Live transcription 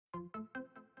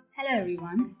Hello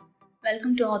everyone,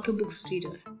 welcome to Author Books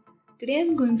Reader. Today I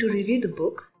am going to review the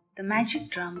book The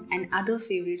Magic Drum and Other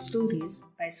Favorite Stories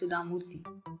by Sudha Murthy.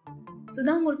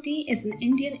 Sudha Murthy is an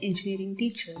Indian engineering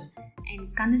teacher and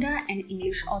Kannada and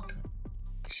English author.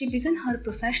 She began her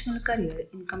professional career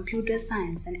in computer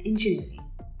science and engineering.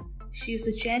 She is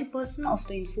the chairperson of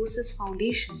the Infosys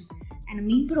Foundation and a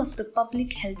member of the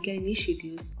public healthcare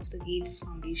initiatives of the Gates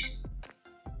Foundation.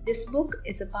 This book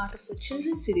is a part of a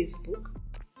children's series book,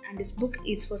 and this book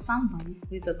is for someone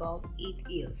who is above 8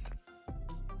 years.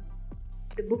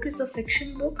 The book is a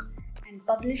fiction book and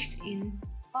published in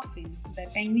Puffin by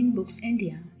Penguin Books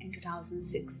India in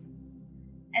 2006.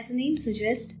 As the name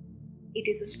suggests, it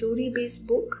is a story-based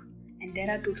book and there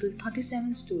are total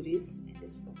 37 stories in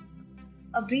this book.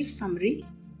 A brief summary.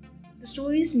 The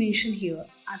stories mentioned here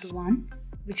are the ones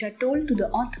which are told to the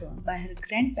author by her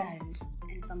grandparents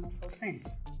and some of her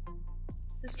friends.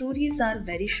 The stories are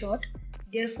very short,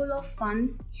 they are full of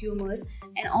fun, humor,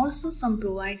 and also some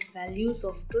provide values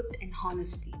of truth and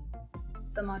honesty.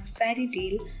 Some are fairy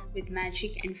tale with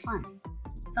magic and fun.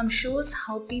 Some shows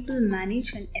how people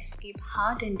manage and escape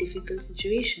hard and difficult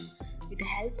situations with the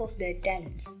help of their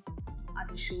talents.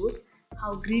 Other shows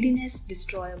how greediness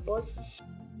destroys a person.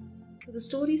 So the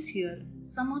stories here,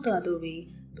 some or the other way,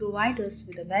 provide us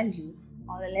with a value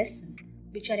or a lesson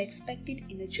which are expected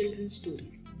in the children's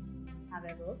stories.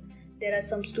 However, there are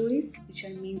some stories which are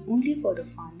meant only for the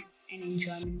fun and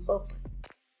enjoyment purpose.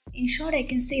 In short, I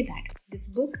can say that this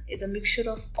book is a mixture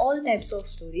of all types of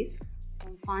stories,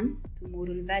 from fun to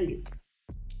moral values.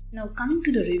 Now coming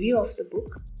to the review of the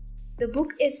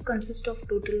book consists of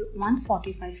total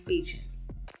 145 pages.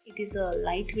 It is a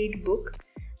lightweight book.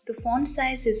 The font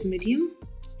size is medium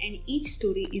and each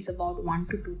story is about 1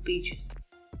 to 2 pages.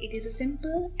 It is a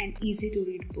simple and easy to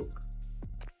read book.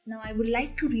 Now I would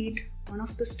like to read one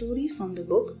of the stories from the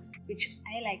book which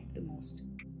I liked the most.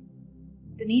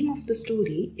 The name of the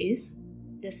story is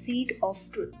The Seed of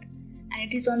Truth and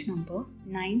it is on number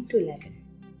 9 to 11.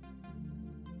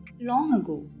 Long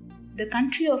ago, the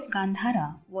country of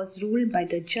Gandhara was ruled by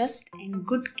the just and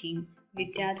good king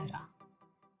Vidyadhara.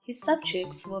 His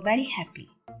subjects were very happy,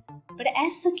 but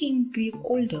as the king grew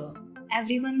older,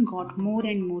 everyone got more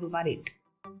and more worried.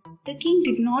 The king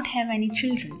did not have any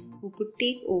children who could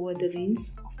take over the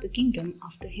reins of the kingdom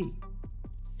after him.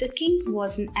 The king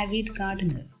was an avid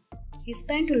gardener. He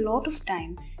spent a lot of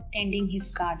time tending his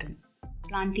garden,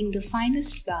 planting the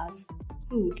finest flowers,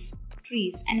 fruits,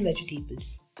 trees and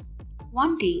vegetables.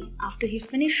 One day, after he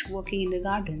finished working in the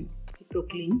garden, he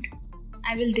proclaimed,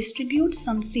 "I will distribute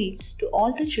some seeds to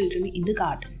all the children in the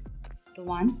garden. The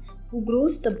one who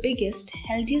grows the biggest,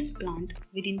 healthiest plant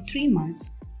within 3 months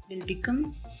will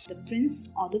become the prince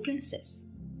or the princess."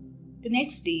 The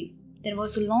next day, there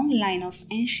was a long line of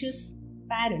anxious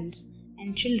parents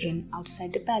and children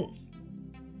outside the palace.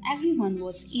 Everyone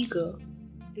was eager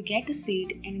to get a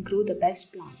seed and grow the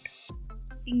best plant.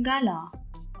 Pingala,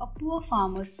 a poor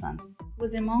farmer's son,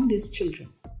 was among these children.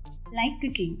 Like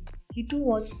the king, he too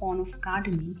was fond of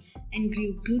gardening and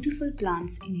grew beautiful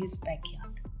plants in his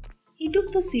backyard. He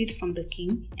took the seed from the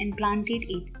king and planted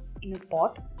it in a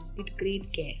pot with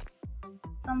great care.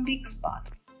 Some weeks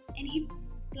passed and he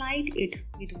plied it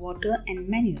with water and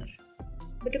manure,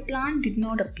 but the plant did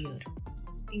not appear.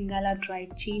 Pingala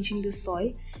tried changing the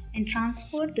soil and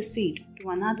transferred the seed to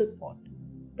another pot,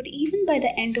 but even by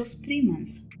the end of 3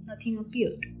 months, nothing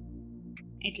appeared.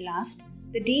 At last,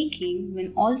 the day came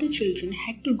when all the children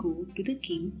had to go to the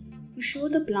king to show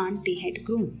the plant they had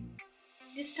grown.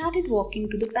 They started walking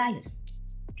to the palace,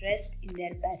 dressed in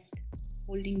their best,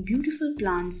 holding beautiful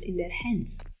plants in their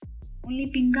hands. Only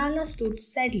Pingala stood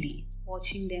sadly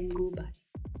watching them go by.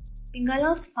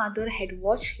 Pingala's father had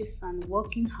watched his son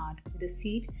working hard with the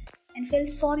seed and felt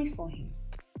sorry for him.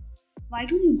 "Why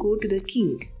don't you go to the king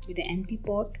with the empty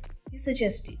pot?" he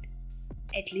suggested.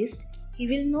 "At least he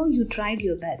will know you tried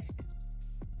your best."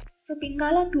 So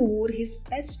Pingala too wore his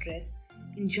best dress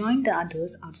and joined the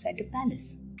others outside the palace,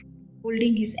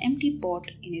 holding his empty pot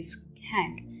in his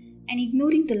hand and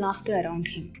ignoring the laughter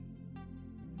around him.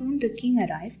 Soon the king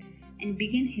arrived and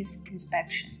began his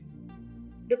inspection.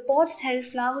 The pots held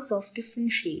flowers of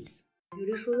different shades,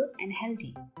 beautiful and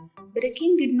healthy, but the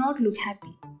king did not look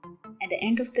happy. At the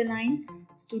end of the line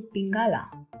stood Pingala.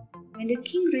 When the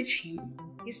king reached him,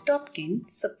 he stopped in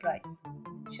surprise.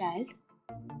 "Child,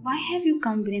 why have you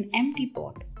come with an empty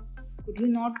pot? Could you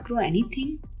not grow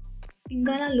anything?"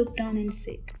 Pingala looked down and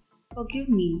said, "Forgive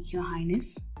me, Your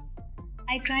Highness.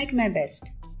 I tried my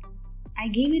best. I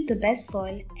gave it the best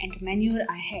soil and manure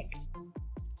I had,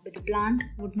 but the plant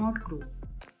would not grow."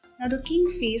 Now the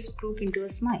king's face broke into a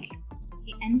smile.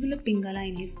 He enveloped Pingala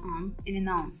in his arm and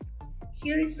announced,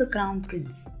 Here is the crown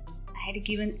prince. I had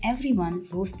given everyone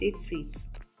roasted seeds,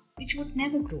 which would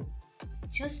never grow,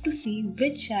 just to see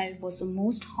which child was the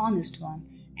most honest one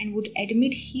and would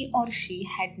admit he or she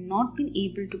had not been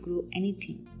able to grow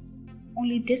anything.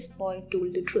 Only this boy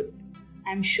told the truth.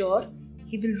 I am sure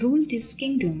he will rule this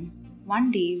kingdom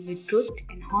one day with truth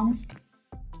and honesty.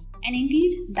 And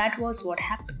indeed, that was what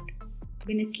happened.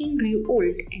 When a king grew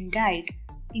old and died,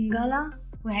 Pingala,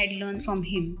 who had learned from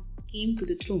him, came to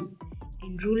the throne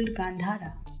and ruled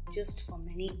Gandhara just for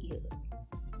many years.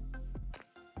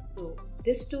 So,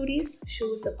 this story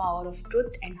shows the power of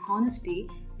truth and honesty,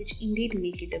 which indeed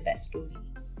make it the best story.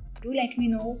 Do let me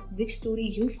know which story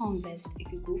you found best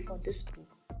if you go for this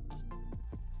book.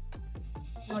 So,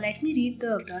 now let me read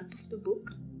the blurb of the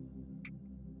book.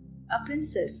 A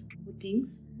princess who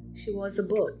thinks she was a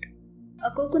bird,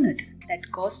 a coconut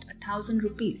that cost 1,000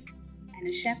 rupees, and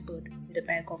a shepherd with a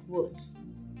bag of words.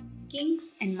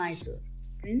 Kings and miser,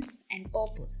 prince and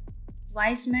paupers,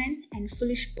 wise men and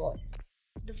foolish boys.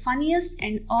 The funniest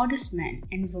and oddest man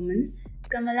and woman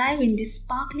come alive in this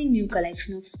sparkling new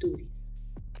collection of stories.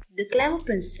 The clever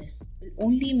princess will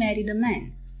only marry the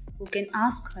man who can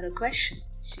ask her a question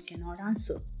she cannot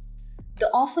answer. The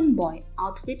orphan boy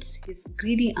outwits his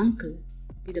greedy uncle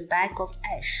with a bag of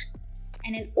ash,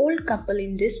 and an old couple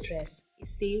in distress is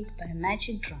saved by a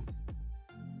magic drum.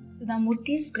 Sudha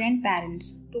Murthy's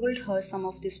grandparents told her some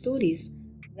of the stories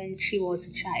when she was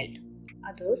a child.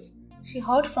 Others she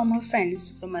heard from her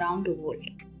friends from around the world.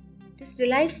 These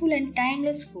delightful and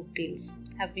timeless folk tales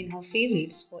have been her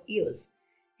favorites for years,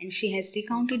 and she has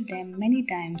recounted them many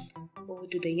times over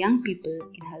to the young people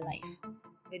in her life.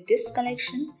 With this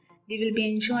collection, they will be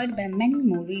enjoyed by many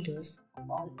more readers of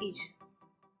all ages.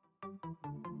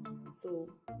 So,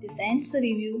 this ends the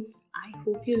review. I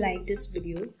hope you like this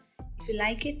video. If you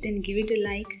like it, then give it a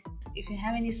like. If you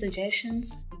have any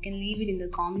suggestions, you can leave it in the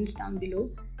comments down below.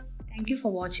 Thank you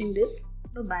for watching this.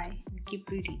 Bye-bye and keep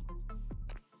reading.